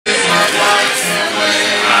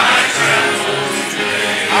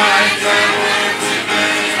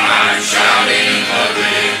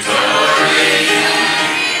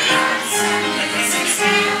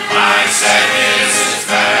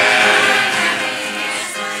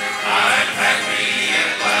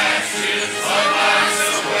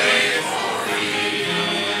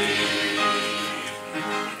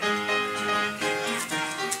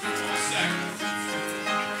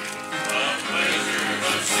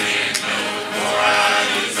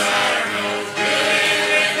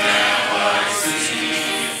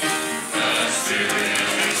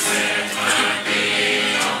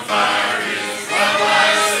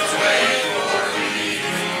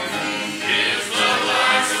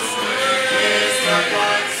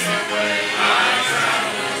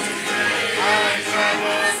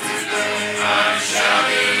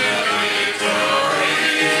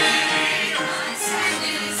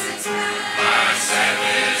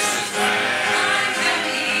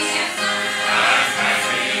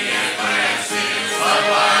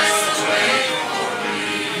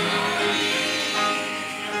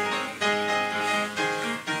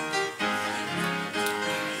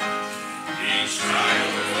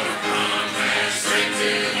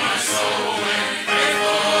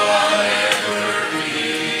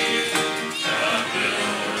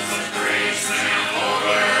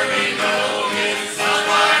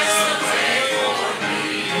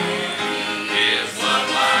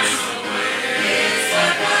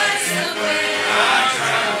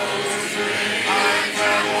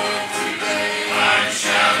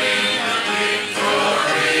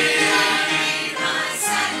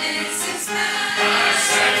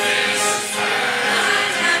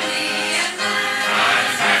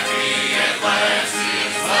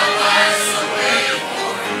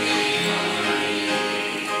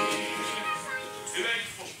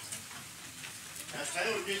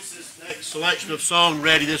Selection of song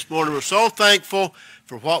ready this morning. We're so thankful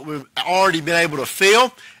for what we've already been able to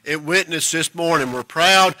feel and witness this morning. We're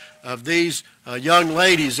proud of these young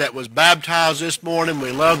ladies that was baptized this morning.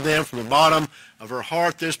 We love them from the bottom of our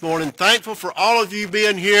heart this morning. Thankful for all of you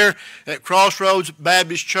being here at Crossroads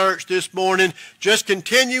Baptist Church this morning. Just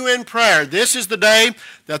continue in prayer. This is the day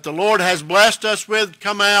that the Lord has blessed us with.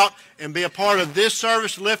 Come out and be a part of this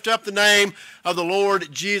service. Lift up the name of the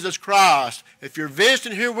Lord Jesus Christ. If you're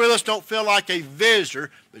visiting here with us, don't feel like a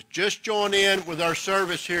visitor, but just join in with our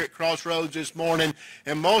service here at Crossroads this morning.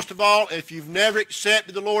 And most of all, if you've never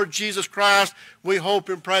accepted the Lord Jesus Christ, we hope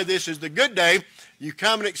and pray this is the good day you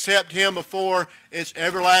come and accept him before it's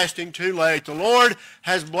everlasting too late. The Lord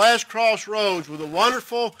has blessed Crossroads with a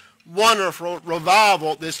wonderful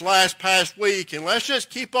revival this past week. And let's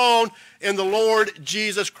just keep on in the Lord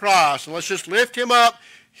Jesus Christ. And let's just lift him up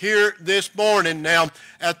here this morning. Now,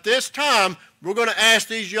 at this time, we're going to ask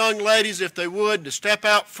these young ladies, if they would, to step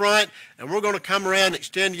out front, and we're going to come around and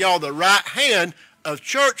extend y'all the right hand of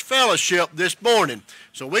church fellowship this morning.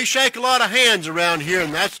 So we shake a lot of hands around here,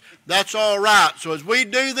 and that's all right. So as we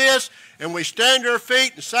do this, and we stand to our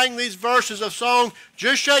feet and sing these verses of song,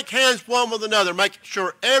 just shake hands one with another, making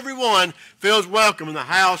sure everyone feels welcome in the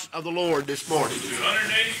house of the Lord this morning.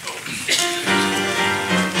 284.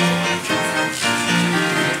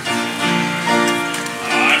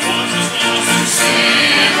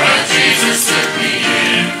 Jesus took me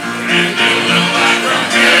in and built a life from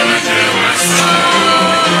heaven to my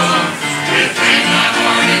soul. It made my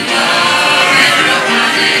heart in love and filled my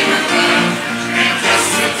name with love. And just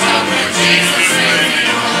to talk with Jesus made me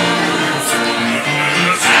whole.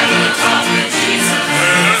 Have a talk with Jesus,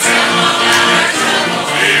 tell all our trouble.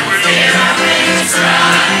 Hear our prayers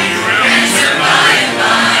cry, answer by and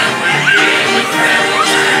by. Hear the prayer we're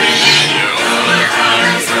turning, know the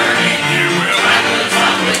fire is burning. Have a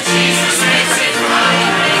talk with Jesus makes it right.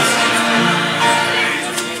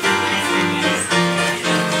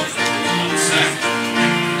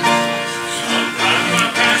 Sometimes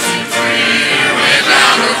I'm passing through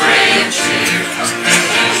without a ray of cheer, and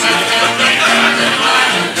there's nothing but the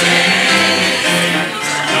light of day.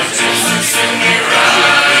 But Jesus in me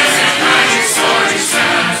rise and hide his sorry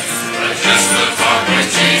side. But just to talk with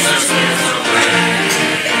Jesus clears the way.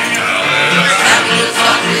 Have a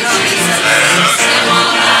talk with Jesus, tell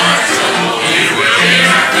all our trouble. He will hear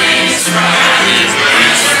our pains cry. He will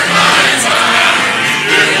answer by and by.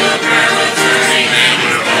 Hear the prayer we're turning, and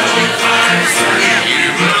we'll know the fire's burning. You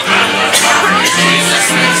will have a talk with Jesus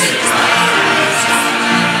makes it right.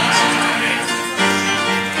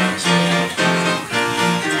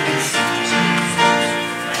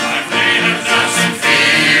 I've made 1,000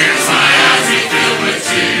 fears, my eyes be filled with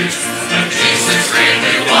tears, but Jesus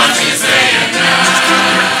greatly watches day and night.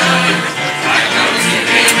 I go to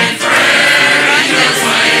him in prayer, he knows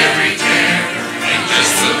my every care, and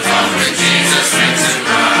just to talk with Jesus makes it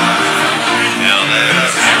right. Now let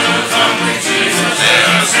us have a talk with Jesus, let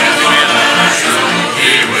us have a trouble.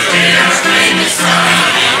 He will hear our painless cry,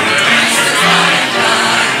 he will answer by and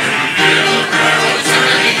by. Hear the prayer we're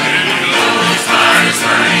turning, know his fire is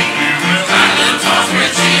burning. Have a talk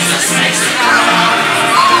with Jesus makes it right.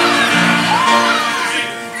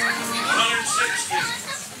 160.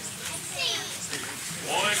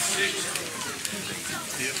 160.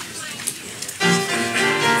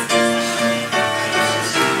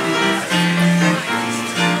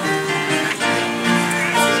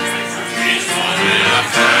 He's one that I've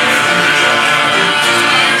found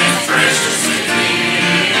and precious to me.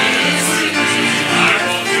 I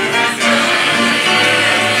won't do it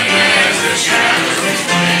as the shadows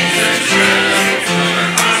flee, the shadows flee.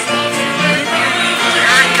 I won't do it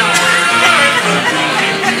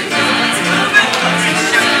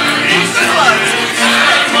He's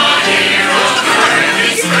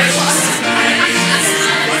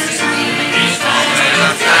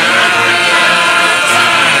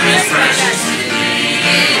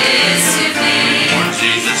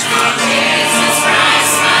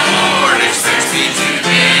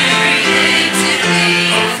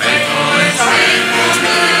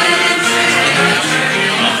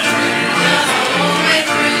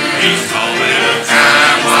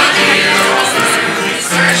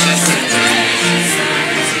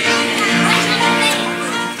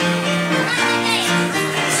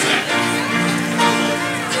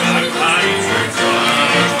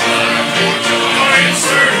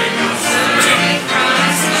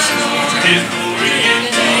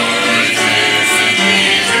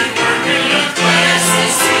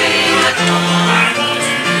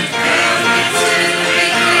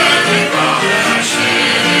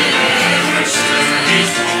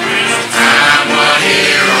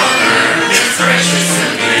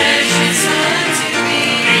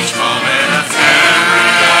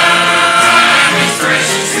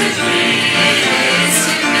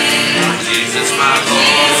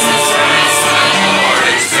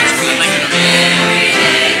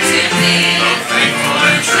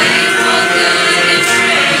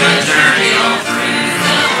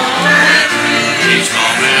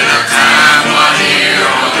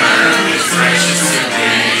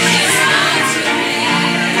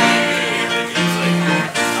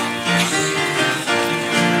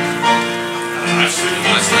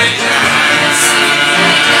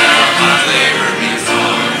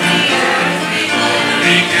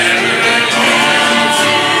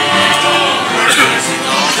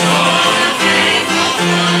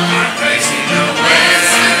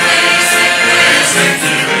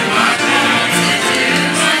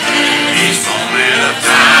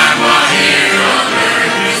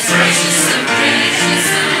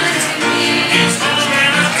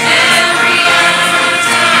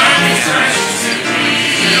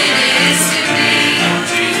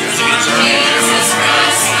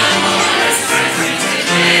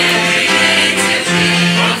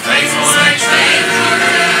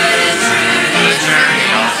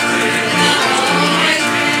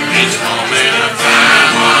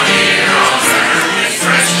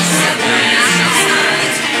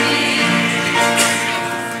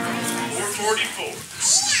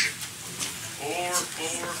 4,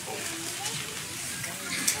 4, 4.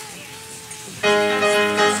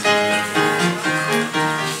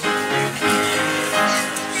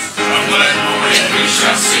 Somewhat morning we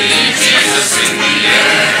shall see Jesus in the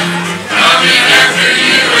air, coming after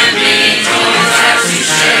you and me, toils as we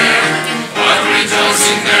share. What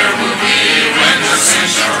rejoicing there will be when the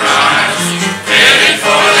saints shall rise, headed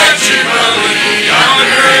for that jubilee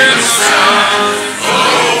yonder in the sky.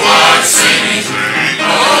 Oh, what singing,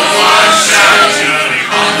 oh, what shouting,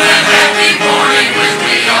 on that happy morning when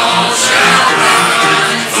we all shall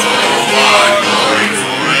rise. Oh, what glory,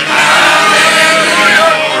 hallelujah,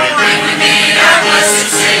 when we meet our blessed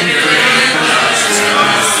Savior in the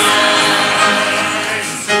sky.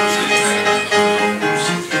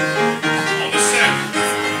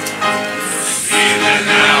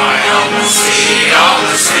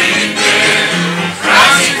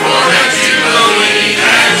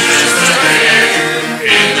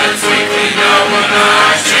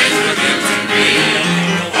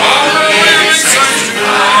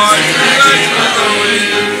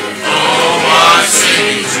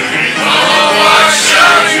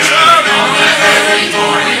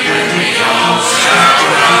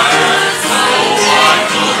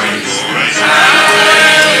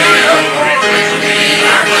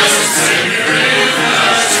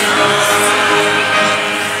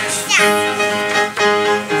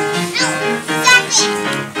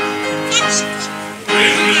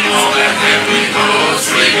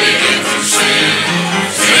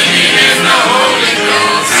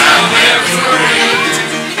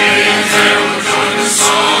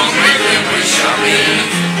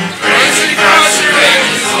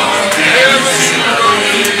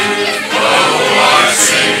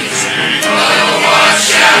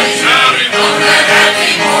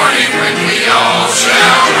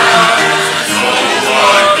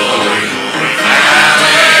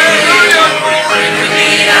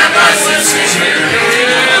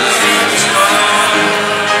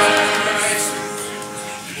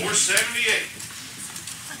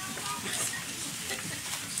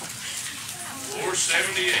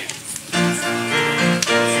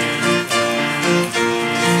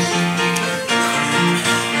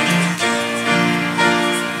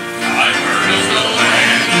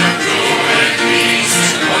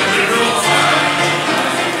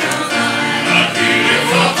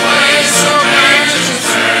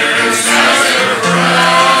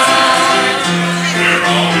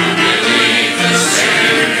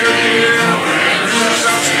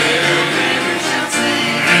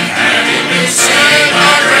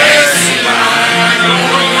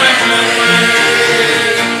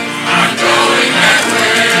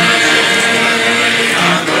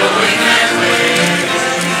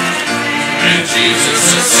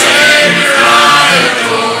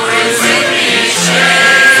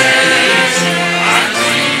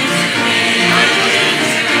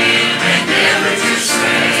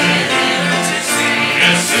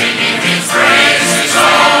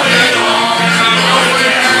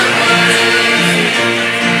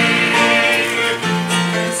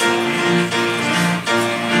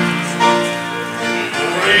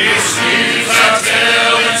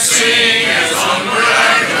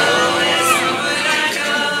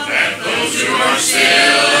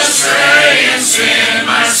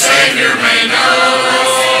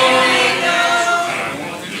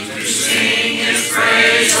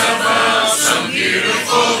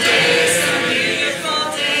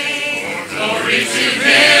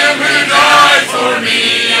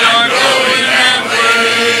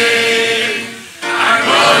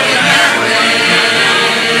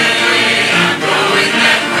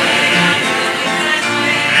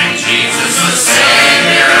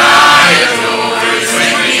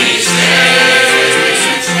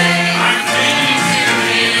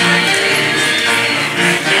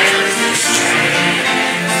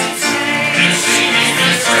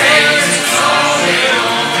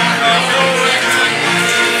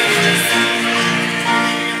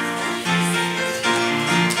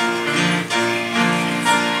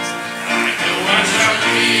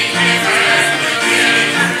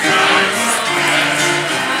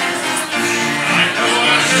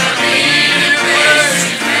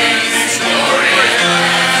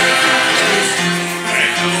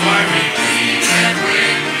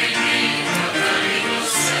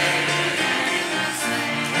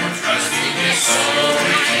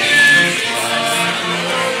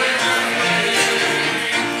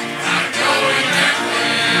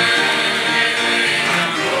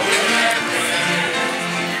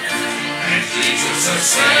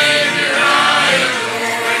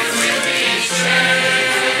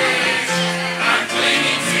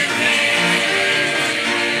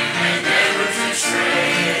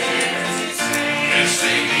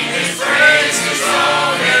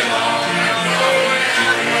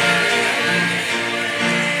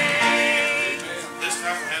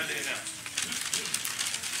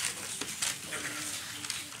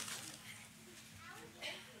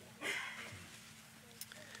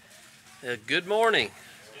 Good morning.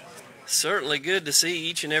 Certainly good to see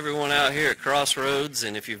each and every one out here at Crossroads,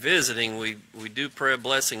 and if you're visiting, we do pray a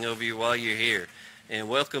blessing over you while you're here. And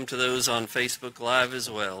welcome to those on Facebook Live as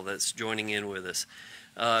well that's joining in with us.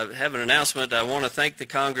 Have an announcement. I want to thank the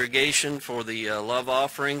congregation for the love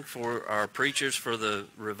offering for our preachers for the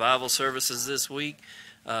revival services this week.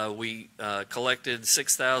 We collected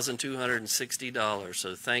 $6,260,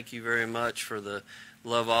 so thank you very much for the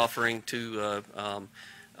love offering to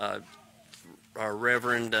our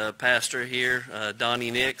Reverend Pastor here, Donnie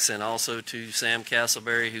Nix, and also to Sam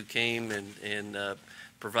Castleberry, who came and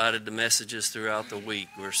provided the messages throughout the week.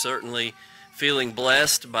 We're certainly feeling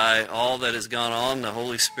blessed by all that has gone on, the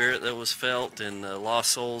Holy Spirit that was felt, and the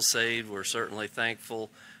lost souls saved. We're certainly thankful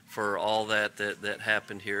for all that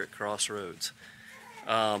happened here at Crossroads.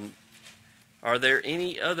 Are there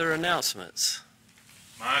any other announcements?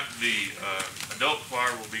 Mike, the adult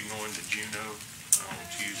choir will be going to Juneau on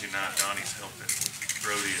Tuesday night. Donnie's helping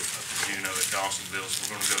Brody up in Juneau at Dawsonville, so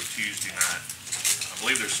we're going to go Tuesday night. I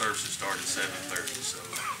believe their services start at 7:30, so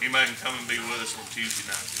anybody can come and be with us on Tuesday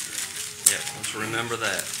night. Yeah, let's remember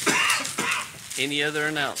that. Any other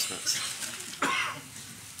announcements?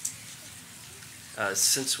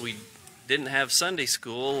 Since we didn't have Sunday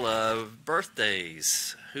school,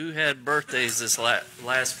 birthdays. Who had birthdays this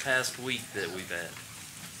past week that we've had?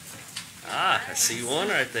 I see one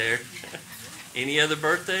right there. Any other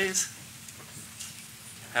birthdays?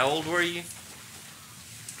 How old were you?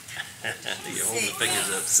 You're holding the fingers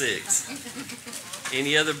up. 6.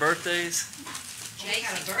 Any other birthdays? Jake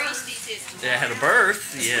had a birth. They had a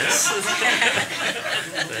birth, yes.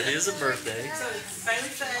 That is a birthday. So Bailey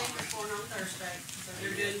Faye was born on Thursday, so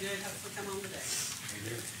you're doing good. Hopefully come on today.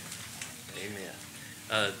 Amen.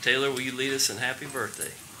 Taylor, will you lead us in happy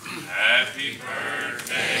birthday? Happy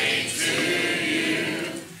birthday to you.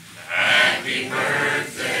 Happy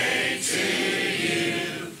birthday to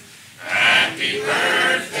you. Happy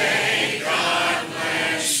birthday, God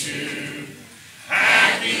bless you.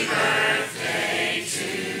 Happy birthday to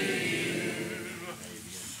you.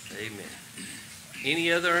 Amen.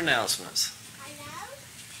 Any other announcements?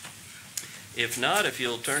 If not, if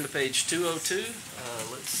you'll turn to page 202,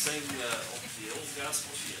 let's sing the old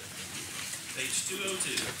gospel hymn. Page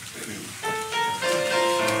 202.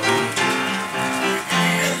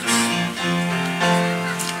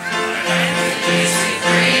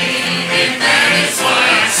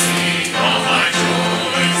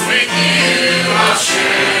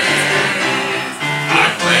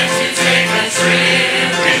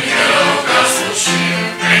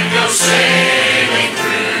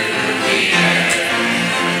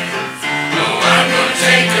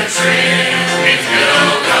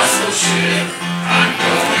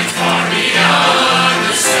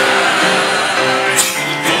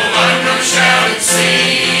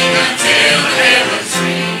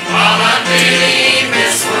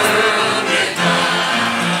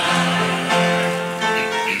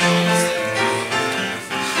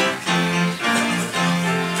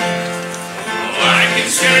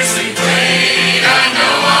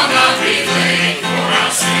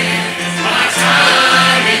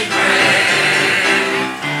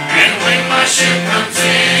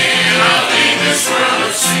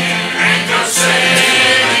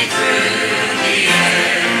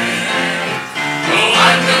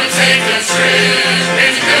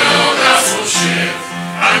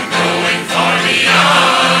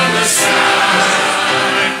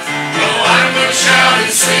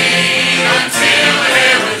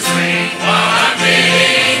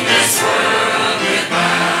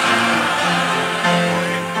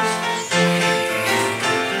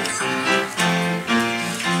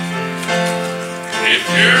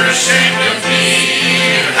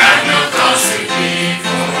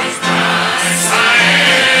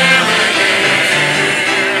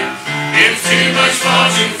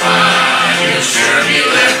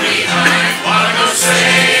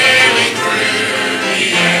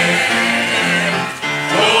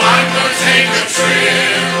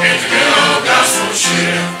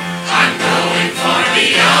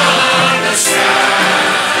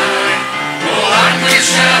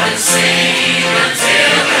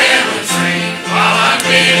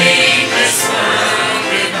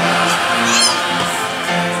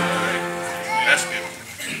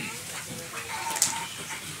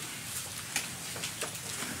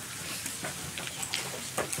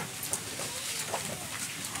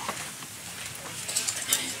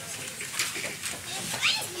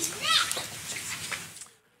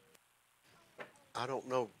 I don't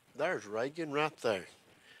know. There's Reagan right there.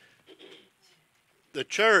 The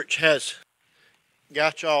church has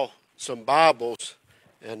got y'all some Bibles,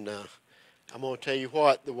 and I'm going to tell you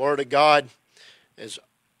what, the Word of God, as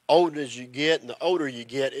old as you get and the older you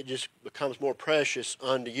get, it just becomes more precious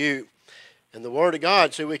unto you. And the Word of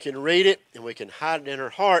God, see, we can read it and we can hide it in our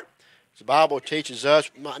heart. The Bible teaches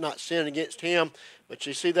us we might not sin against Him, but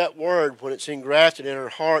you see that Word, when it's engrafted in our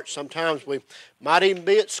hearts, sometimes we might even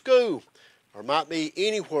be at school or might be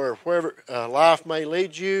anywhere, wherever life may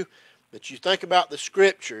lead you, but you think about the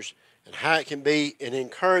Scriptures and how it can be an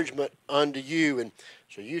encouragement unto you. And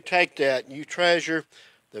so you take that and you treasure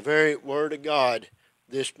the very Word of God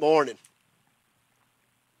this morning.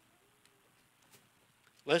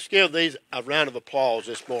 Let's give these a round of applause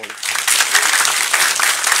this morning.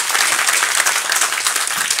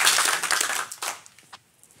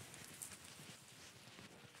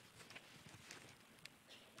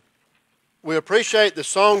 We appreciate the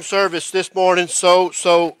song service this morning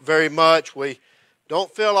so very much. We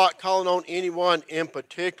don't feel like calling on anyone in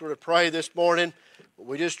particular to pray this morning, but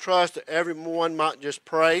we just trust that everyone might just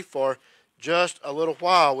pray for just a little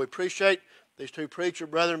while. We appreciate these two preacher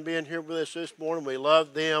brethren being here with us this morning. We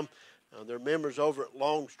love them. They're members over at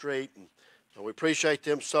Longstreet, and we appreciate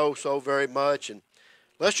them so very much. And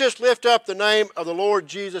let's just lift up the name of the Lord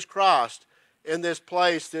Jesus Christ in this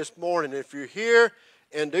place this morning. If you're here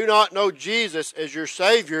and do not know Jesus as your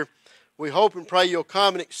Savior, we hope and pray you'll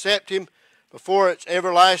come and accept Him before it's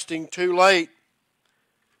everlasting too late.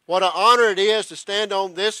 What an honor it is to stand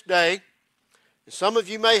on this day. And some of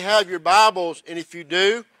you may have your Bibles, and if you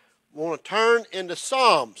do, want to turn into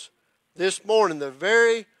Psalms this morning, the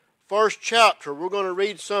very first chapter. We're going to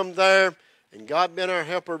read some there, and God been our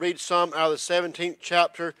helper, read some out of the 17th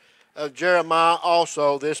chapter of Jeremiah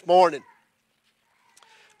also this morning.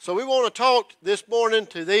 So we want to talk this morning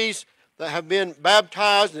to these that have been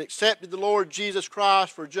baptized and accepted the Lord Jesus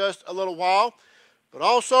Christ for just a little while. But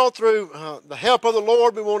also through the help of the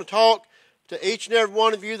Lord, we want to talk to each and every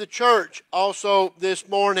one of you, the church, also this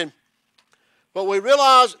morning. But we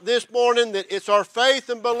realize this morning that it's our faith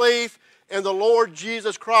and belief in the Lord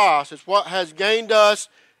Jesus Christ. It's what has gained us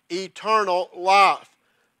eternal life.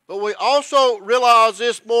 But we also realize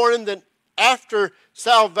this morning that after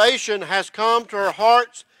salvation has come to our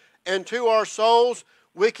hearts and to our souls,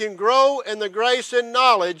 we can grow in the grace and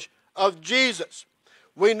knowledge of Jesus.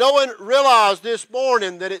 We know and realize this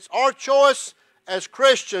morning that it's our choice as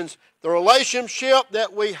Christians, the relationship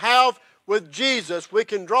that we have with Jesus. We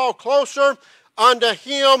can draw closer unto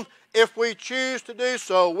Him if we choose to do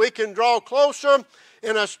so. We can draw closer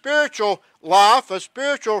in a spiritual life, a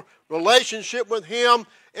spiritual relationship with Him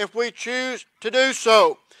if we choose to do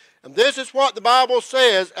so. And this is what the Bible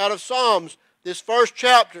says out of Psalms, this first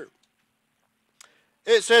chapter.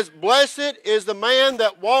 It says, "Blessed is the man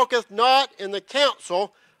that walketh not in the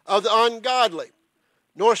counsel of the ungodly,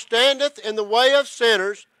 nor standeth in the way of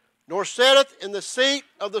sinners, nor sitteth in the seat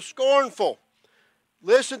of the scornful."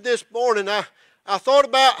 Listen this morning. I thought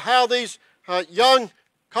about how these young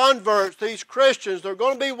converts, these Christians, they're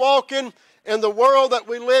going to be walking in the world that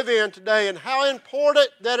we live in today, and how important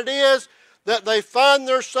that it is that they find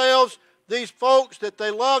themselves, these folks, that they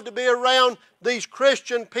love to be around these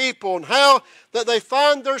Christian people, and how that they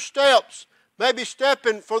find their steps, maybe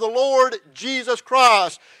stepping for the Lord Jesus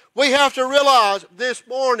Christ. We have to realize this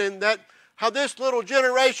morning that how this little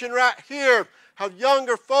generation right here, how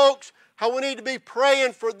younger folks, how we need to be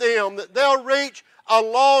praying for them, that they'll reach a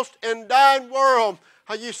lost and dying world.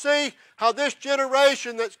 How you see how this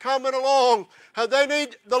generation that's coming along, how they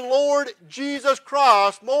need the Lord Jesus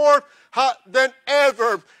Christ more than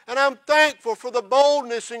ever. And I'm thankful for the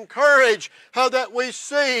boldness and courage how that we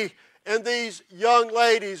see in these young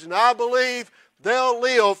ladies. And I believe they'll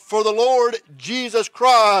live for the Lord Jesus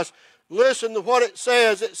Christ. Listen to what it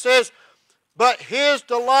says. It says, "But his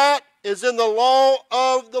delight is in the law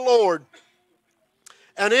of the Lord,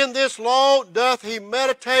 and in this law doth he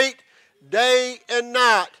meditate day and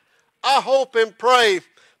night." I hope and pray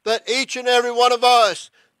that each and every one of us,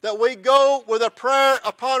 that we go with a prayer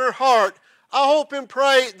upon our heart. I hope and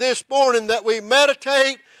pray this morning that we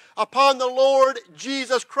meditate upon the Lord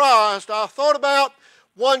Jesus Christ. I thought about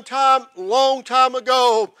one time, long time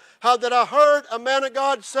ago, how that I heard a man of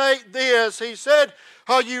God say this. He said,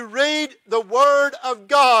 how you read the Word of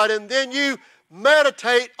God and then you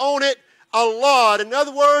meditate on it a lot. In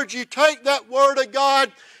other words, you take that Word of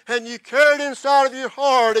God and you carry it inside of your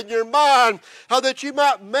heart and your mind, how that you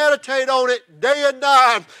might meditate on it day and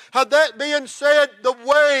night. How that being said, the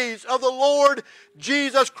ways of the Lord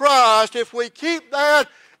Jesus Christ, if we keep that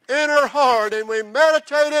in our heart and we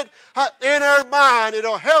meditate it in our mind,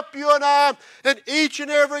 it'll help you and I in each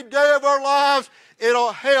and every day of our lives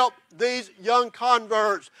It'll help these young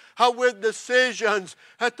converts with decisions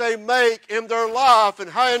that they make in their life and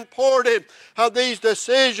how important these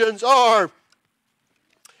decisions are.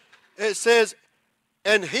 It says,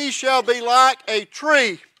 and he shall be like a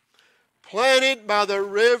tree planted by the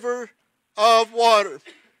river of water,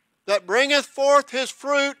 that bringeth forth his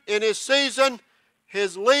fruit in his season.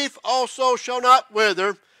 His leaf also shall not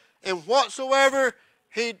wither, and whatsoever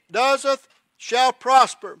he doeth shall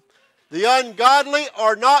prosper. The ungodly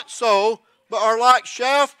are not so, but are like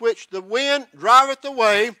chaff which the wind driveth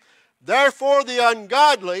away. Therefore the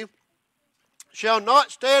ungodly shall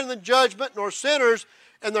not stand in the judgment, nor sinners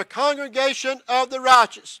in the congregation of the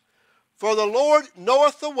righteous. For the Lord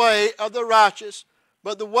knoweth the way of the righteous,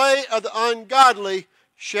 but the way of the ungodly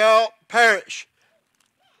shall perish.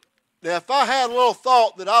 Now, if I had a little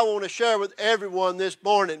thought that I want to share with everyone this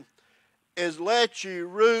morning, is let your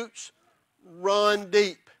roots run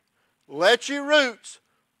deep. Let your roots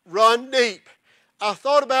run deep. I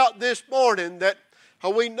thought about this morning that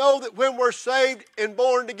we know that when we're saved and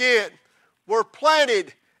born again, we're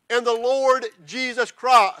planted in the Lord Jesus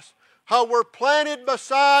Christ. How we're planted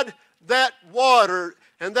beside that water.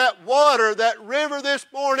 And that water, that river this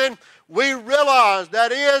morning, we realize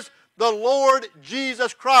that is the Lord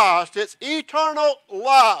Jesus Christ. It's eternal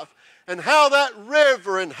life. And how that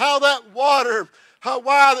river and how that water,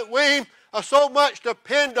 why that we so much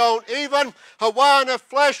depend on, even why in a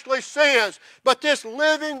fleshly sense. But this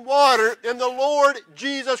living water in the Lord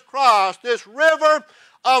Jesus Christ, this river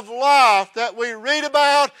of life that we read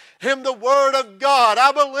about in the Word of God.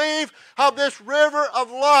 I believe of this river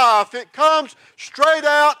of life. It comes straight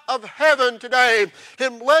out of heaven today.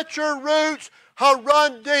 And let your roots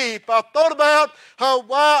run deep. I thought about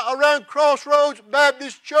why around Crossroads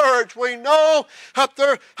Baptist Church we know that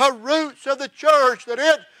the roots of the church, that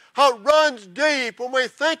it runs deep. When we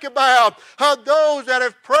think about those that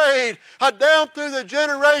have prayed down through the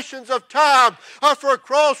generations of time for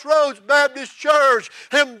Crossroads Baptist Church,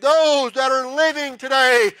 and those that are living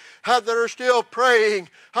today that are still praying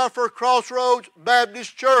for Crossroads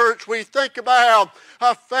Baptist Church. We think about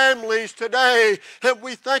families today, and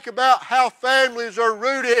we think about how families are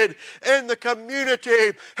rooted in the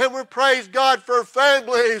community, and we praise God for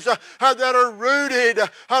families that are rooted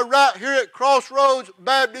right here at Crossroads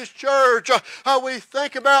Baptist Church. We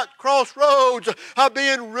think about Crossroads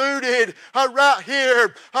being rooted right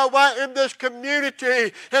here in this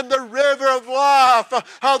community, in the river of life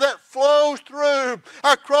that flows through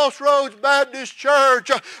Crossroads Baptist Church,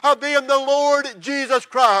 being the Lord Jesus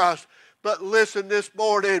Christ. But listen this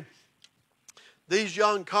morning, these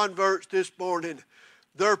young converts this morning,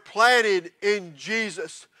 they're planted in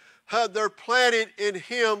Jesus. They're planted in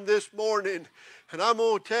Him this morning. And I'm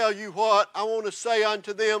going to tell you what, I want to say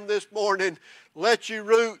unto them this morning, let your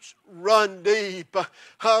roots run deep.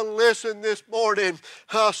 Listen this morning.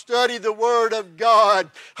 Study the Word of God.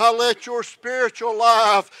 Let your spiritual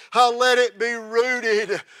life, let it be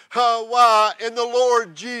rooted. Why? In the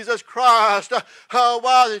Lord Jesus Christ.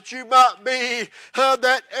 Why? That you might be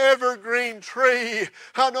that evergreen tree.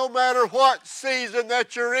 No matter what season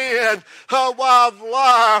that you're in. Why? Of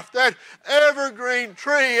life. That evergreen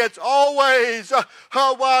tree. It's always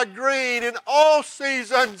why green in all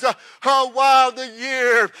seasons. Why of the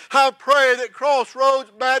year. I pray that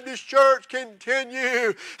Crossroads Baptist Church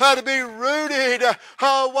continue to be rooted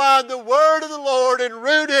in the Word of the Lord, and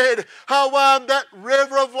rooted in that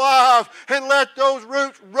river of life, and let those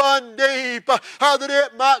roots run deep, that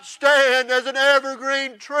it might stand as an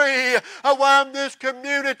evergreen tree in this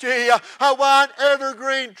community, an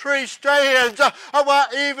evergreen tree stands,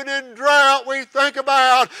 even in drought we think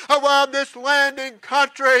about this land and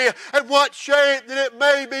country, and what shape that it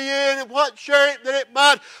may be in, and what shape that it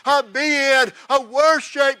might be in, a worse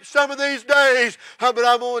shape some of these days. But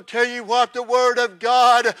I'm going to tell you what, the Word of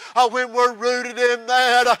God, when we're rooted in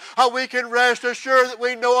that, we can rest assured that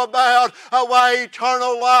we know about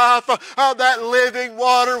eternal life, that living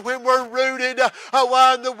water. When we're rooted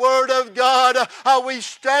in the Word of God, we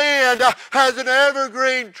stand as an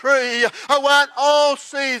evergreen tree in all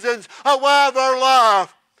seasons of our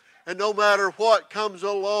life. And no matter what comes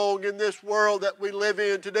along in this world that we live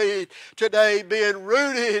in today being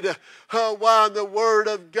rooted in the Word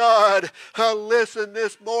of God. Listen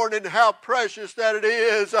this morning how precious that it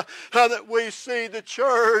is that we see the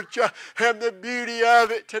church and the beauty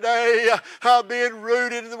of it today being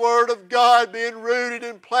rooted in the Word of God, being rooted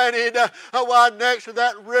and planted next to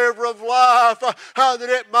that river of life, that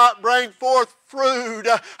it might bring forth fruit,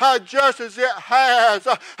 just as it has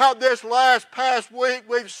this past week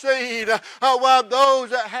we've seen while those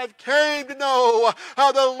that have came to know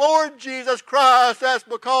the Lord Jesus Christ. That's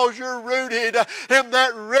because you're rooted in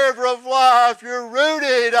that river of life. You're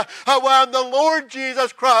rooted in the Lord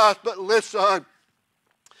Jesus Christ. But listen,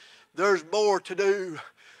 there's more to do.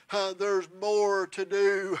 There's more to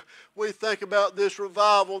do. We think about this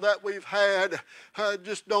revival that we've had.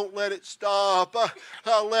 Just don't let it stop.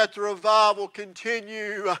 Let the revival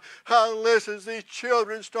continue. Listen, as these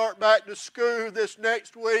children start back to school this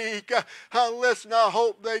next week, listen, I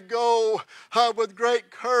hope they go with great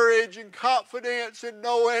courage and confidence in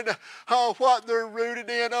knowing what they're rooted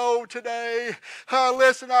in. Oh, today,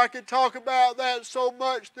 listen, I could talk about that so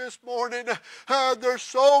much this morning. There's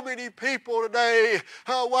so many people today.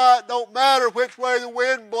 Why it don't matter which way the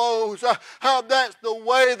wind blows. That's the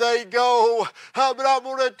way they go. But I'm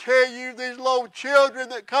going to tell you, these little children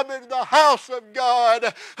that come into the house of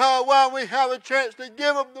God, while we have a chance to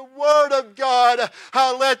give them the Word of God,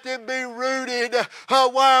 let them be rooted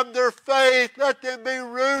in their faith. Let them be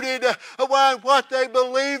rooted in what they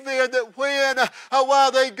believe in, that when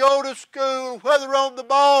while they go to school, whether on the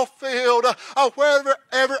ball field or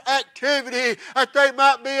whatever activity that they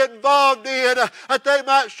might be involved in, that they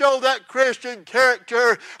might show that Christian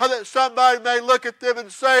character, that somebody may look at them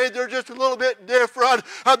and say they're just a little bit different.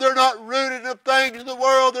 They're not rooted in things in the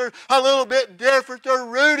world. They're a little bit different. They're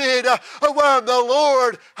rooted around the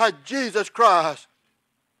Lord Jesus Christ.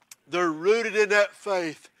 They're rooted in that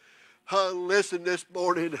faith. Listen this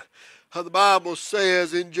morning. The Bible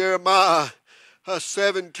says in Jeremiah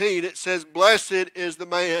 17, it says, "Blessed is the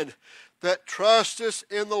man that trusteth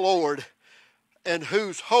in the Lord, and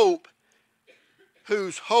whose hope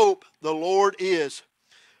the Lord is."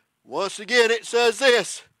 Once again it says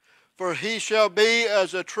this, "For he shall be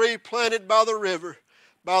as a tree planted by the river,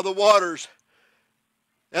 by the waters,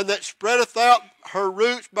 and that spreadeth out her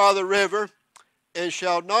roots by the river, and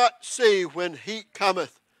shall not see when heat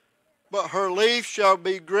cometh. But her leaf shall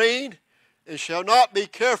be green, and shall not be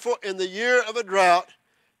careful in the year of a drought,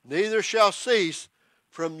 neither shall cease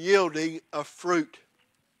from yielding of fruit."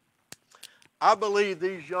 I believe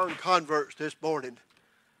these young converts this morning,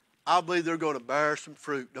 I believe they're going to bear some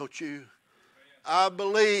fruit, don't you? I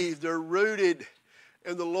believe they're rooted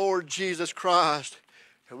in the Lord Jesus Christ.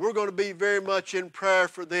 And we're going to be very much in prayer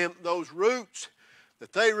for them, those roots,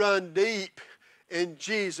 that they run deep in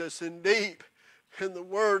Jesus and deep in the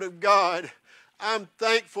Word of God. I'm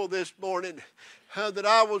thankful this morning that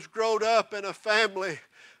I was grown up in a family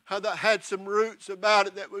that had some roots about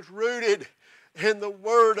it, that was rooted in the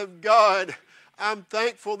Word of God. I'm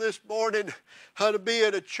thankful this morning to be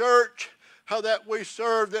at a church that we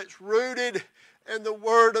serve that's rooted in the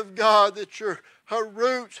Word of God, that her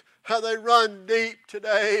roots, they run deep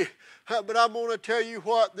today. But I'm going to tell you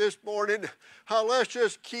what this morning, let's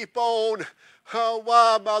just keep on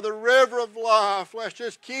by the river of life. Let's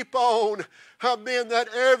just keep on being that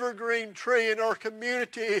evergreen tree in our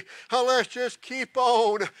community. Let's just keep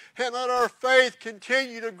on and let our faith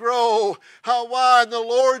continue to grow. Why in the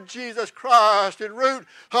Lord Jesus Christ, and root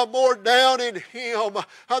more down in Him,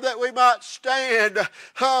 that we might stand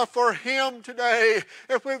for Him today.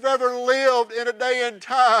 If we've ever lived in a day and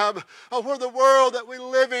time where the world that we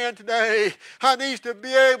live in today needs to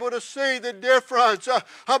be able to see the difference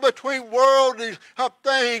between worldly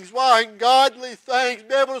things, and godly things,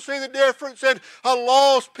 be able to see the difference in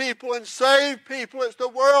lost people and saved people. It's the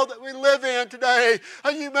world that we live in today.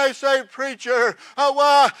 And you may say, "Preacher,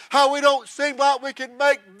 how we don't seem like we can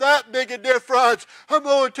make that big a difference." I'm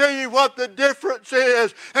going to tell you what the difference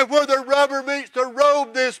is, and where the rubber meets the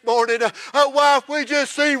road this morning. If we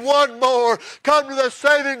just see one more come to the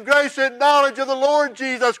saving grace and knowledge of the Lord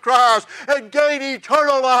Jesus Christ and gain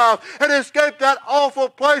eternal life and escape that awful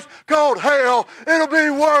place called hell, it'll be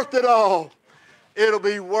worth it all. It'll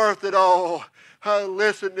be worth it all.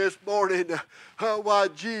 Listen this morning, why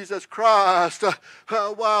Jesus Christ,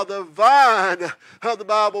 while the vine, the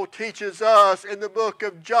Bible teaches us in the book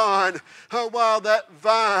of John, while that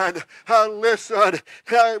vine, listen,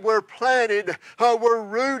 we're planted, we're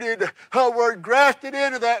rooted, we're grafted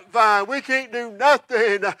into that vine. We can't do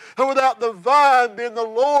nothing without the vine being the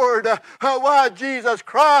Lord, why Jesus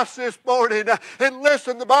Christ this morning. And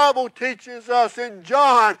listen, the Bible teaches us in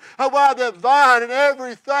John, why the vine and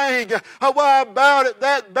everything, why about it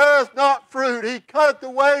that beareth not fruit, He cutteth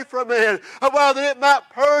away from it, while that it might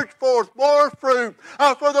purge forth more fruit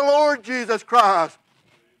for the Lord Jesus Christ.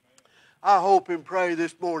 I hope and pray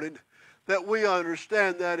this morning that we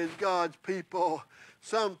understand that as God's people.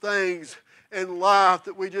 Some things in life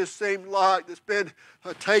that we just seem like that's been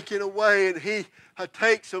taken away, and He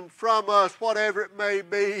takes them from us, whatever it may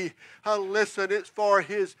be. Listen, it's for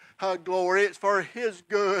His glory. It's for His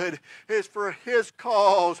good. It's for His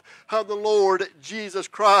cause of the Lord Jesus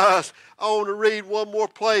Christ. I want to read one more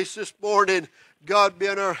place this morning. God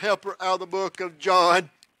being our helper, out of the book of John,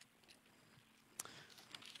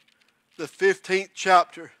 the 15th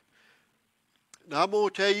chapter. Now I'm going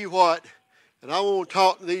to tell you what, and I want to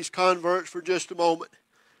talk to these converts for just a moment.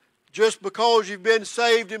 Just because you've been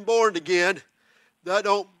saved and born again, that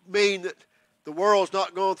don't mean that the world's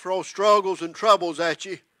not going to throw struggles and troubles at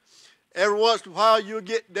you. Every once in a while you'll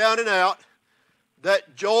get down and out.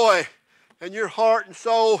 That joy in your heart and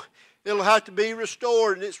soul, it'll have to be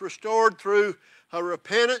restored, and it's restored through a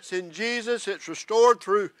repentance in Jesus. It's restored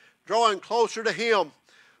through drawing closer to Him.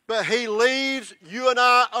 But He leaves you and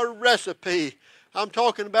I a recipe. I'm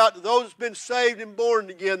talking about those that's been saved and born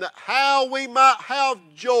again, that how we might have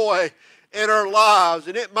joy in our lives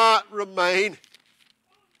and it might remain.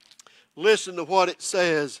 Listen to what it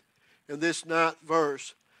says in this 9th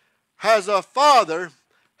verse. As a Father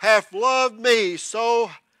hath loved me,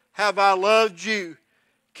 so have I loved you.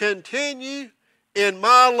 Continue in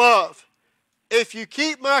my love. If you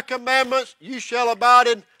keep my commandments, you shall abide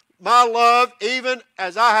in my love, even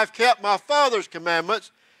as I have kept my Father's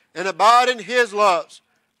commandments and abide in His loves.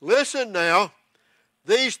 Listen now,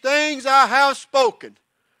 these things I have spoken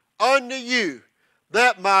unto you,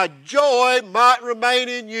 that my joy might remain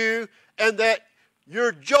in you, and that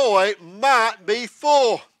your joy might be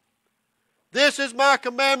full. This is my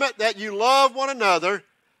commandment, that you love one another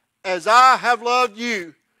as I have loved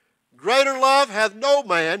you. Greater love hath no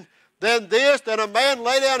man than this, that a man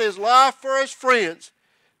lay down his life for his friends.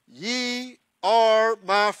 Ye are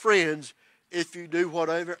my friends, if you do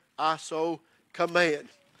whatever I so command.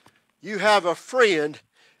 You have a friend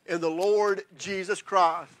in the Lord Jesus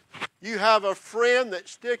Christ. You have a friend that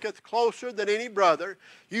sticketh closer than any brother.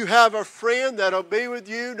 You have a friend that'll be with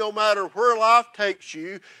you no matter where life takes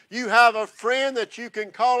you. You have a friend that you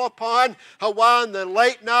can call upon while in the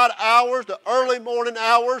late night hours, the early morning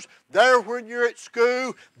hours, there when you're at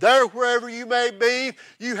school, there wherever you may be.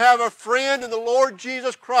 You have a friend in the Lord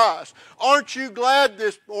Jesus Christ. Aren't you glad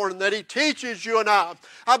this morning that He teaches you and I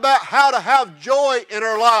about how to have joy in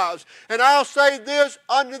our lives? And I'll say this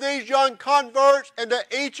unto these young converts and to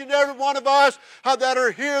each and every one of us that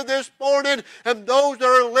are here this morning, and those that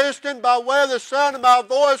are listening by way of the sound of my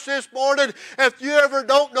voice this morning. If you ever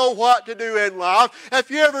don't know what to do in life, if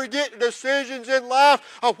you ever get decisions in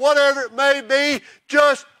life, or whatever it may be,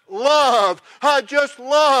 just love. Just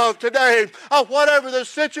love today. Whatever the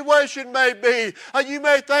situation may be. You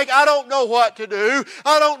may think, I don't know what to do.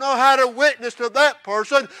 I don't know how to witness to that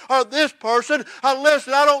person or this person.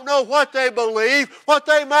 Listen, I don't know what they believe, what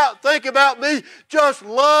they might think about me. Just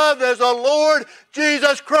love as the Lord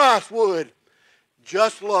Jesus Christ would.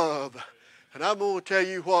 Just love. And I'm going to tell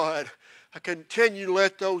you what. I continue to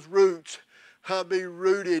let those roots be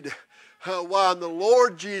rooted while the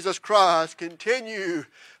Lord Jesus Christ continue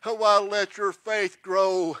while let your faith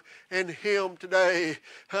grow in Him today.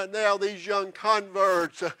 Now these young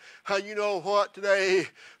converts, you know what today,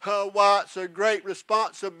 why it's a great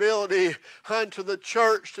responsibility unto the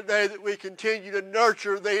church today that we continue to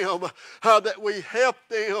nurture them, that we help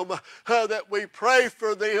them, that we pray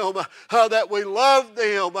for them, that we love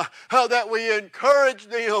them, that we encourage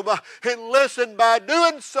them. And listen, by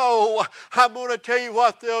doing so, I'm going to tell you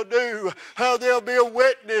what they'll do. They'll be a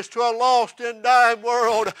witness to a lost and dying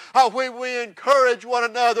world. When we encourage one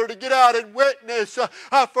another to get out and witness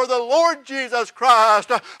for the Lord Jesus Christ,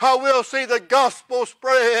 we'll see the gospel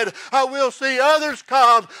spread. We'll see others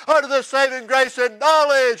come under the saving grace and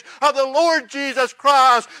knowledge of the Lord Jesus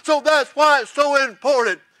Christ. So that's why it's so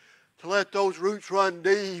important to let those roots run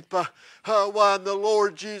deep. While the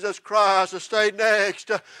Lord Jesus Christ stay next,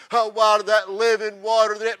 while that living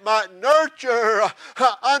water that it might nurture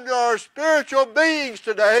under our spiritual beings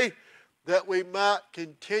today, that we might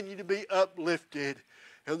continue to be uplifted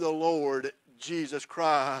in the Lord Jesus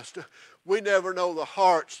Christ. We never know the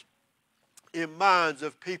hearts and minds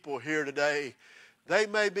of people here today. They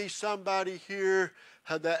may be somebody here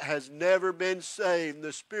that has never been saved.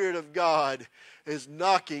 The Spirit of God is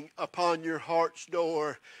knocking upon your heart's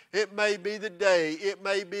door. It may be the day, it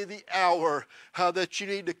may be the hour that you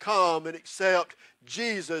need to come and accept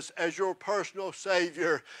Jesus as your personal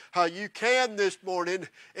Savior. You can this morning,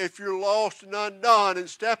 if you're lost and undone, and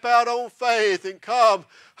step out on faith and come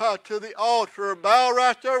to the altar, bow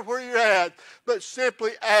right there where you're at, but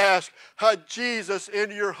simply ask Jesus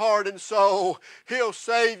into your heart and soul. He'll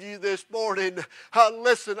save you this morning.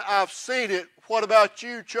 Listen, I've seen it What about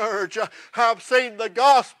you, church? I've seen the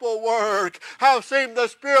gospel work. I've seen the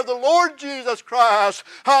Spirit of the Lord Jesus Christ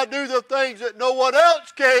do the things that no one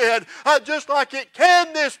else can, just like it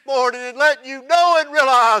can this morning, and letting you know and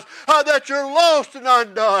realize that you're lost and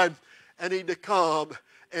undone and need to come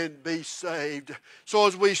and be saved. So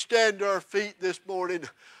as we stand to our feet this morning,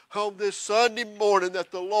 on this Sunday morning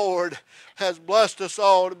that the Lord has blessed us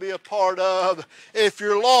all to be a part of. If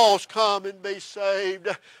you're lost, come and be saved.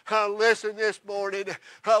 Listen this morning,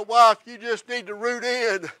 wife, you just need to root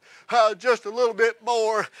in just a little bit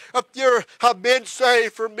more. If you've been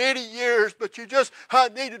saved for many years, but you just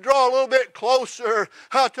need to draw a little bit closer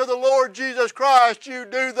to the Lord Jesus Christ, you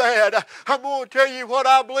do that. I'm going to tell you what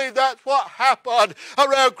I believe that's what happened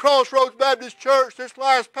around Crossroads Baptist Church this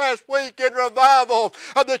past week in revival.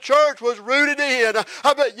 The church was rooted in,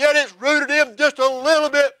 but yet it's rooted in just a little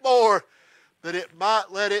bit more, that it might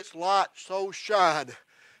let its light so shine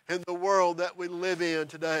in the world that we live in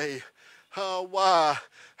today. Why?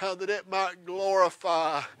 That it might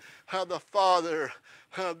glorify the Father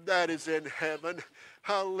that is in heaven.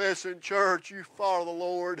 Listen, church, you follow the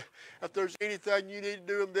Lord. If there's anything you need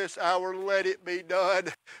to do in this hour, let it be done.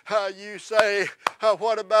 You say,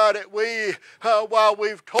 what about it? While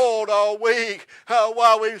we've toiled all week,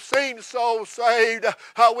 while we've seen souls saved,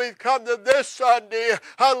 we've come to this Sunday.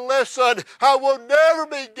 Listen, I will never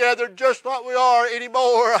be gathered just like we are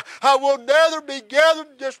anymore. I will never be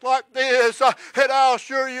gathered just like this. And I'll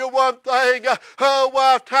assure you one thing,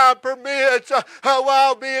 while time permits,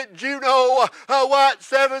 I'll be at Juneau, at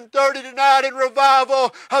 7:30 tonight in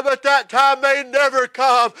revival, but that time may never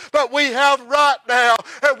come. But we have right now,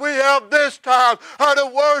 and we have this time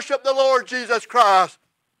to worship the Lord Jesus Christ.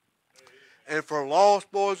 And for lost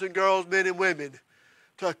boys and girls, men and women,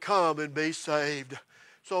 to come and be saved.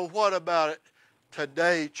 So what about it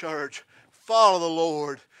today, church? Follow the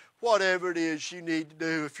Lord. Whatever it is you need to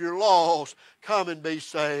do. If you're lost, come and be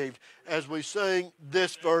saved. As we sing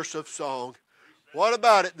this verse of song. What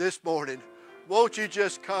about it this morning? Won't you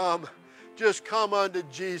just come unto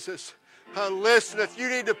Jesus. Listen, if you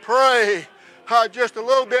need to pray just a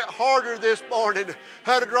little bit harder this morning,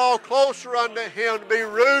 to draw closer unto Him, to be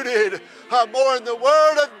rooted more in the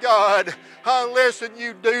Word of God, listen,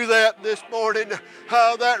 you do that this morning.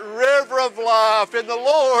 That river of life in the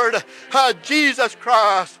Lord Jesus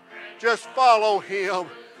Christ, just follow Him.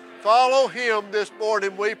 Follow Him this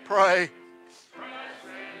morning, we pray.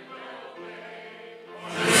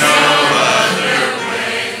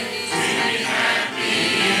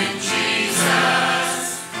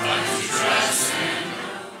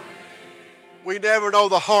 We never know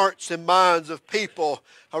the hearts and minds of people.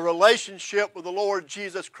 A relationship with the Lord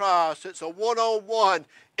Jesus Christ, it's a one-on-one,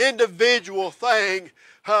 individual thing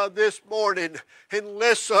this morning. And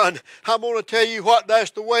listen, I'm going to tell you what,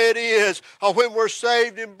 that's the way it is. When we're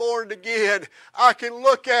saved and born again, I can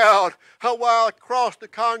look out while across the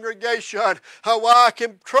congregation, while I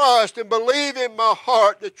can trust and believe in my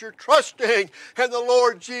heart that you're trusting in the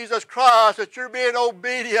Lord Jesus Christ, that you're being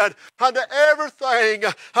obedient unto everything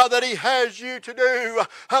that He has you to do.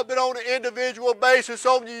 But on an individual basis,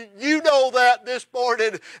 you know that this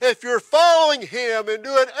morning, if you're following Him and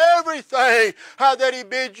doing everything that He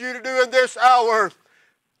bids you to do in this hour,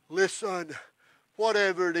 listen,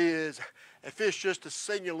 whatever it is, if it's just to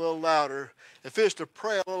sing a little louder, if it's to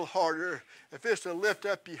pray a little harder, if it's to lift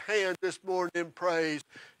up your hands this morning in praise,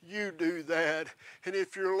 you do that. And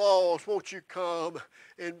if you're lost, won't you come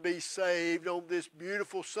and be saved on this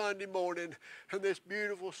beautiful Sunday morning and this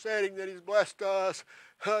beautiful setting that He's blessed us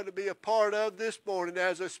to be a part of this morning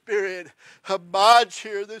as a Spirit abides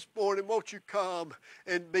here this morning. Won't you come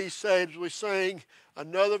and be saved as we sing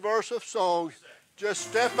another verse of song. Just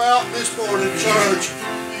step out this morning, church.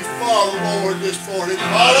 You follow the Lord this morning.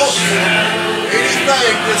 Follow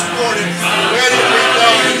anything this morning. Let it be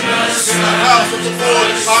done in the house of the Lord.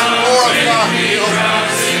 If I glorify Him,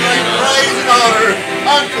 bring praise and honor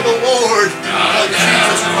unto the Lord of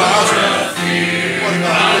Jesus Christ. What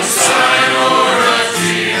about this sign or a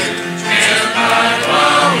fear? And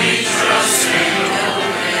while we trust and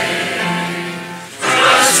obey.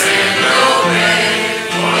 Trust and obey.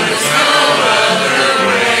 For there's no other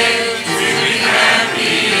way to be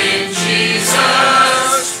happy in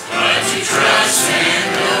Jesus, but to trust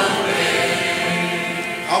and obey.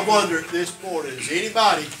 I wonder this morning, is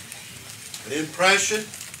anybody an impression,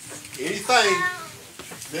 anything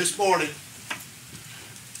this morning?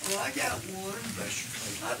 Well, I got one.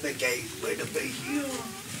 I became way to be you.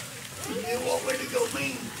 You want me to go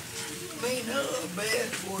mean bad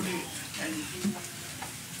for it. And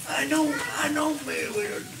I know me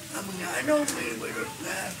with it. I know me with it.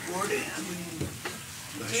 Not for it.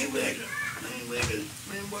 He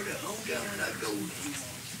remember the hometown when I go,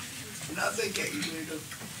 when I vacation with them.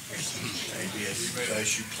 Amen.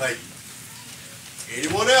 Because you play.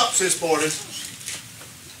 Anyone else this morning?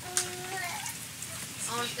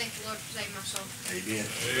 I want to thank the Lord for saving my soul. Amen.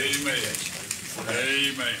 Amen.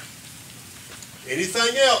 Amen.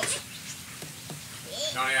 Anything else?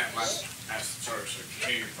 Donnie, I'd like to ask the church to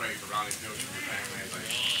continue to pray for Ronnie Pilcher and the family as they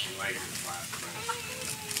lay in his life.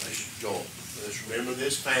 Let's go. Let's remember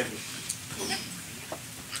this family.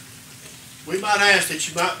 We might ask that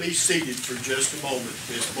you might be seated for just a moment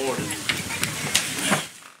this morning.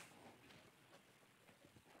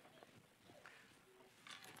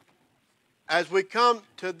 As we come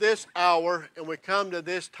to this hour and we come to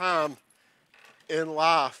this time in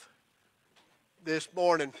life this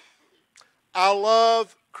morning, I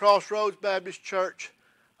love Crossroads Baptist Church.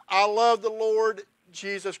 I love the Lord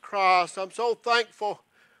Jesus Christ. I'm so thankful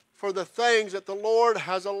for the things that the Lord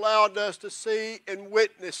has allowed us to see and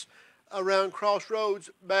witness around Crossroads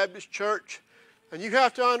Baptist Church. And you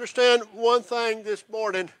have to understand one thing this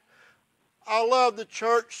morning. I love the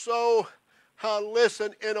church so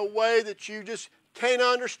listen in a way that you just can't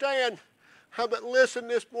understand. But listen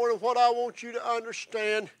this morning, what I want you to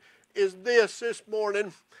understand is this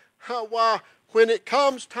morning. Why, when it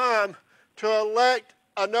comes time to elect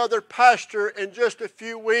another pastor in just a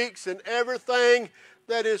few weeks and everything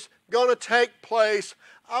that is going to take place,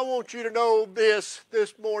 I want you to know this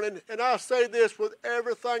morning, and I say this with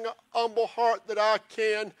everything humble heart that I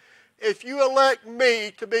can. If you elect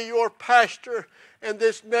me to be your pastor in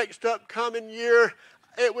this next upcoming year,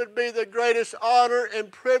 it would be the greatest honor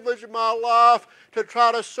and privilege of my life to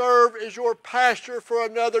try to serve as your pastor for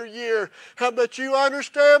another year. But you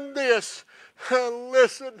understand this.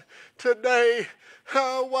 Listen today.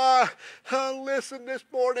 Listen this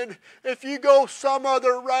morning. If you go some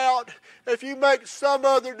other route, if you make some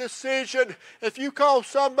other decision, if you call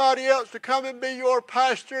somebody else to come and be your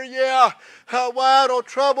pastor, it'll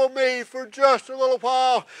trouble me for just a little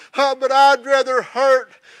while. But I'd rather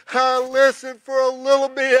hurt, listen, for a little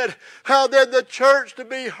bit than the church to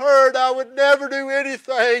be hurt. I would never do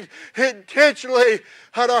anything intentionally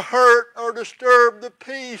to hurt or disturb the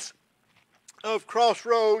peace of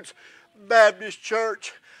Crossroads Baptist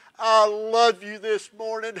Church. I love you this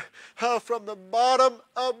morning. From the bottom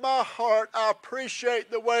of my heart, I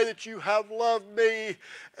appreciate the way that you have loved me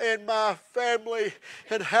and my family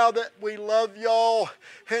and how that we love y'all.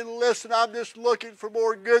 And listen, I'm just looking for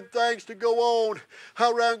more good things to go on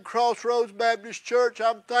around Crossroads Baptist Church.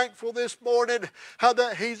 I'm thankful this morning how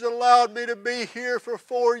that He's allowed me to be here for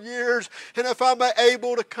 4 years. And if I'm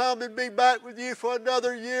able to come and be back with you for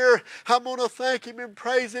another year, I'm going to thank Him and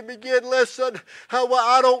praise Him again. Listen, how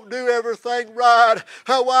I don't do everything right,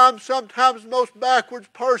 how I'm sometimes the most backwards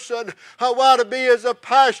person, how I to be as a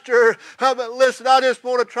pastor. But listen, I just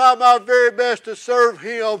want to try my very best to serve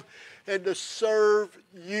Him and to serve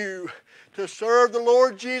you, to serve the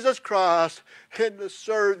Lord Jesus Christ and to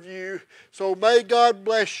serve you. So may God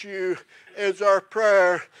bless you is our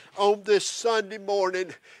prayer on this Sunday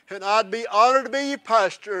morning. And I'd be honored to be your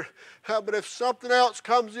pastor, but if something else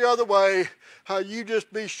comes the other way, you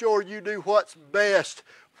just be sure you do what's best.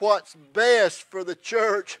 What's best for the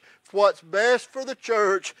church, what's best for the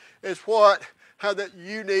church is how that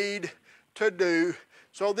you need to do.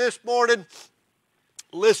 So this morning,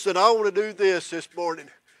 listen, I want to do this morning.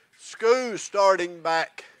 School's starting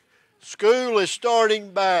back. School is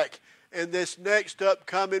starting back in this next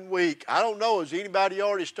upcoming week. I don't know, has anybody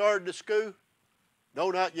already started the school? No,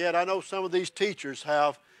 not yet. I know some of these teachers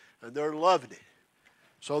have, and they're loving it.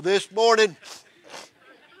 So this morning,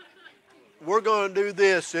 we're going to do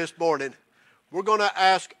this morning. We're going to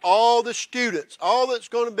ask all the students, all that's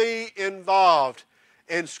going to be involved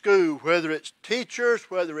in school, whether it's teachers,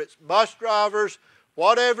 whether it's bus drivers,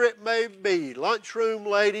 whatever it may be, lunchroom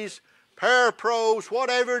ladies, parapros,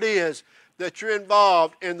 whatever it is that you're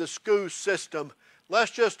involved in the school system. Let's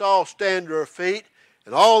just all stand to our feet,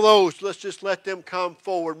 and all those, let's just let them come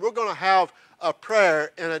forward. We're going to have a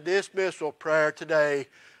prayer and a dismissal prayer today.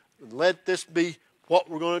 Let this be what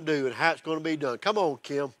we're going to do and how it's going to be done. Come on,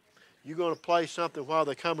 Kim. You're going to play something while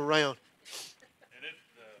they come around. And if,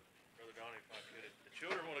 Brother Donnie, if I could, if the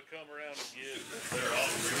children want to come around and give their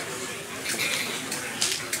offering,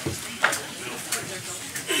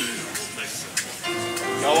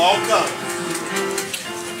 Y'all all come.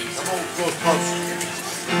 Come on, go closer.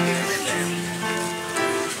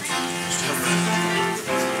 Just come around.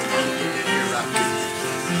 Get here right here.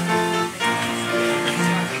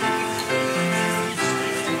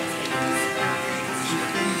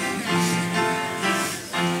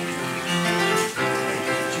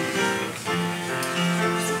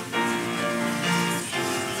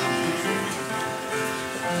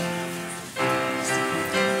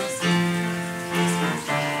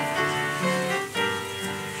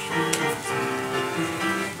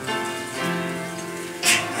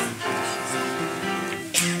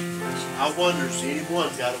 I wonder if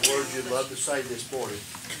anyone got a word you'd love to say this morning.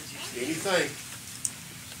 Anything?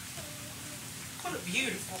 What a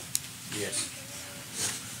beautiful, Yes.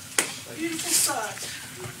 beautiful sight.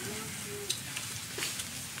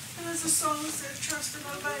 And as the song said, trust and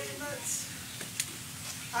obey, and that's,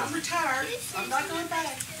 I'm retired, I'm not going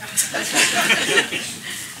back.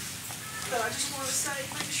 But I just want to say,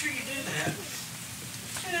 make sure you do that.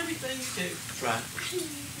 And everything you do. Right.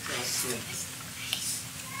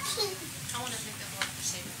 I want to thank the Lord for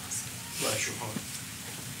saving us. Bless your heart.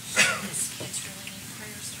 These kids really need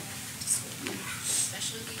prayers to run to school,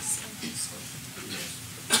 especially these in high school.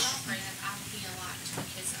 I pray that I will be a light to the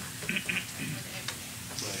kids that I come in contact with every day.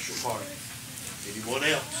 Bless your heart. Anyone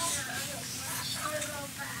else?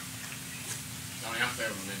 Donnie, I'm fair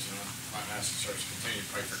to mention, I'd like to ask the church to continue to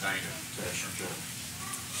pray for Dana. Bless your heart.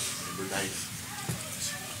 Remember Dana.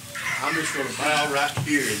 I'm just going to bow right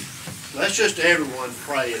here and let's just everyone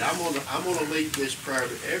pray. And I'm gonna lead this prayer,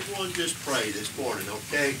 but everyone just pray this morning,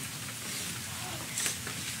 okay?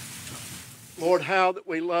 Lord, how that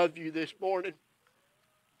we love you this morning.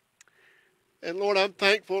 And Lord, I'm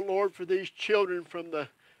thankful, Lord, for these children from the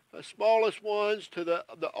smallest ones to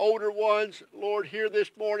the older ones. Lord, here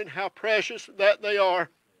this morning, how precious that they are.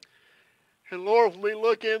 And Lord, when we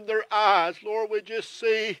look in their eyes, Lord, we just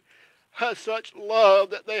see such love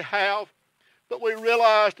that they have. But we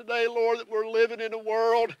realize today, Lord, that we're living in a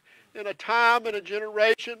world, in a time, and a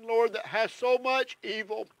generation, Lord, that has so much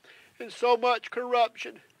evil and so much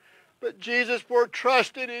corruption. But Jesus, we're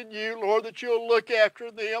trusting in you, Lord, that you'll look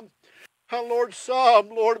after them. Lord, some,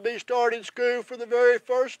 Lord, will be starting school for the very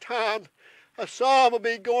first time. Some will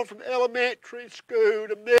be going from elementary school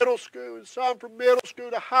to middle school, and some from middle school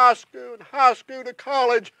to high school, and high school to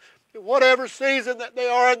college. In whatever season that they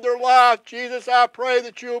are in their life, Jesus, I pray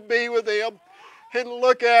that you'll be with them and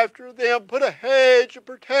look after them. Put a hedge of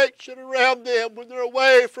protection around them when they're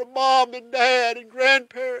away from mom and dad and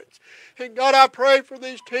grandparents. And God, I pray for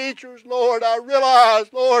these teachers, Lord. I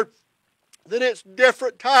realize, Lord, that it's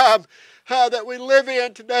different time that we live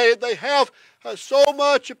in today. They have so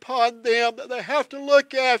much upon them that they have to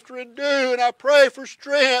look after and do. And I pray for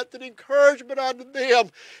strength and encouragement unto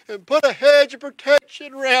them and put a hedge of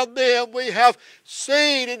protection around them. We have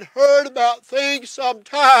seen and heard about things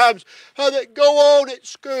sometimes that go on at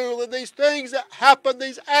school and these things that happen,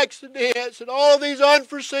 these accidents and all of these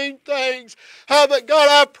unforeseen things. But God,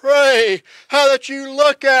 I pray that you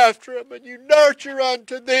look after them and you nurture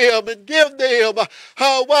unto them and give them,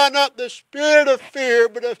 why not the spirit of fear,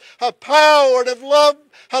 but of power and of love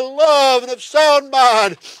and of sound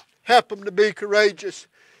mind. Help them to be courageous.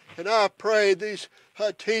 And I pray these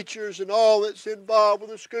teachers and all that's involved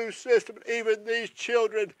with the school system, and even these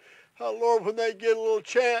children, Lord, when they get a little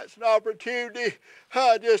chance and opportunity,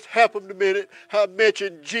 just help them to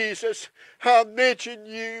mention Jesus. Mention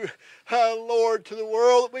you, Lord, to the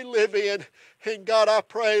world that we live in. And God, I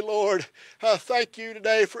pray, Lord, thank you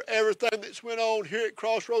today for everything that's went on here at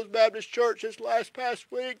Crossroads Baptist Church this past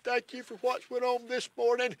week. Thank you for what's went on this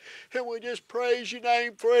morning. And we just praise your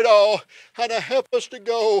name for it all. And help us to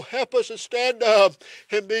go. Help us to stand up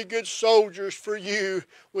and be good soldiers for you.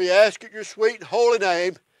 We ask it in your sweet and holy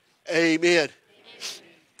name. Amen.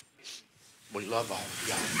 We love all of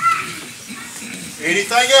God.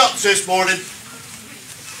 Anything else this morning?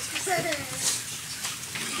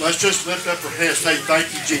 Let's just lift up our hands and say,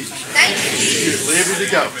 thank you, Jesus. Thank you. You're liberty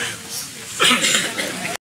to go.